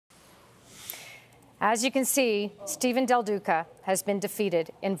As you can see, Stephen Del Duca has been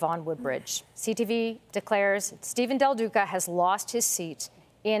defeated in Vaughan Woodbridge. CTV declares Stephen Del Duca has lost his seat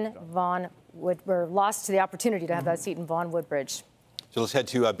in lost the opportunity to have that seat in Vaughan Woodbridge. So let's head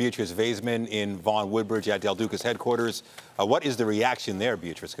to Beatrice Vaisman in Vaughan Woodbridge at Del Duca's headquarters. What is the reaction there,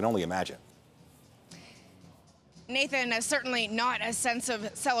 Beatrice? Can only imagine. Nathan, certainly not a sense of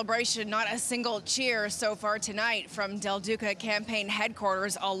celebration, not a single cheer so far tonight from Del Duca campaign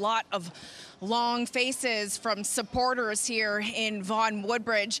headquarters. A lot of long faces from supporters here in Vaughan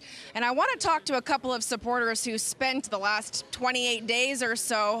Woodbridge. And I want to talk to a couple of supporters who spent the last 28 days or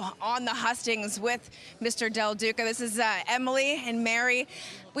so on the hustings with Mr. Del Duca. This is Emily and Mary.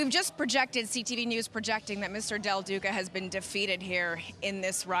 We've just projected, CTV News projecting that Mr. Del Duca has been defeated here in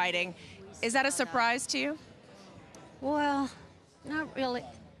this riding. Is that a surprise to you? Well, not really.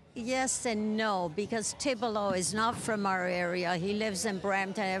 Yes and no, because Tibolo is not from our area. He lives in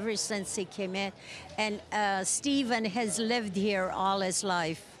Brampton ever since he came in. And Stephen has lived here all his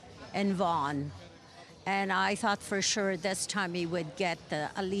life in Vaughan. And I thought for sure this time he would get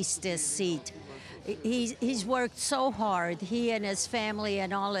at least this seat. He's worked so hard, he and his family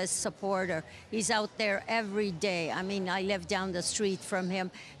and all his supporter. He's out there every day. I mean, I live down the street from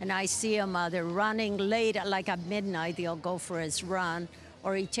him, and I see him they're running late, like at midnight, he'll go for his run,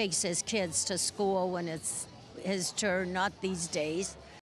 or he takes his kids to school when it's his turn, not these days.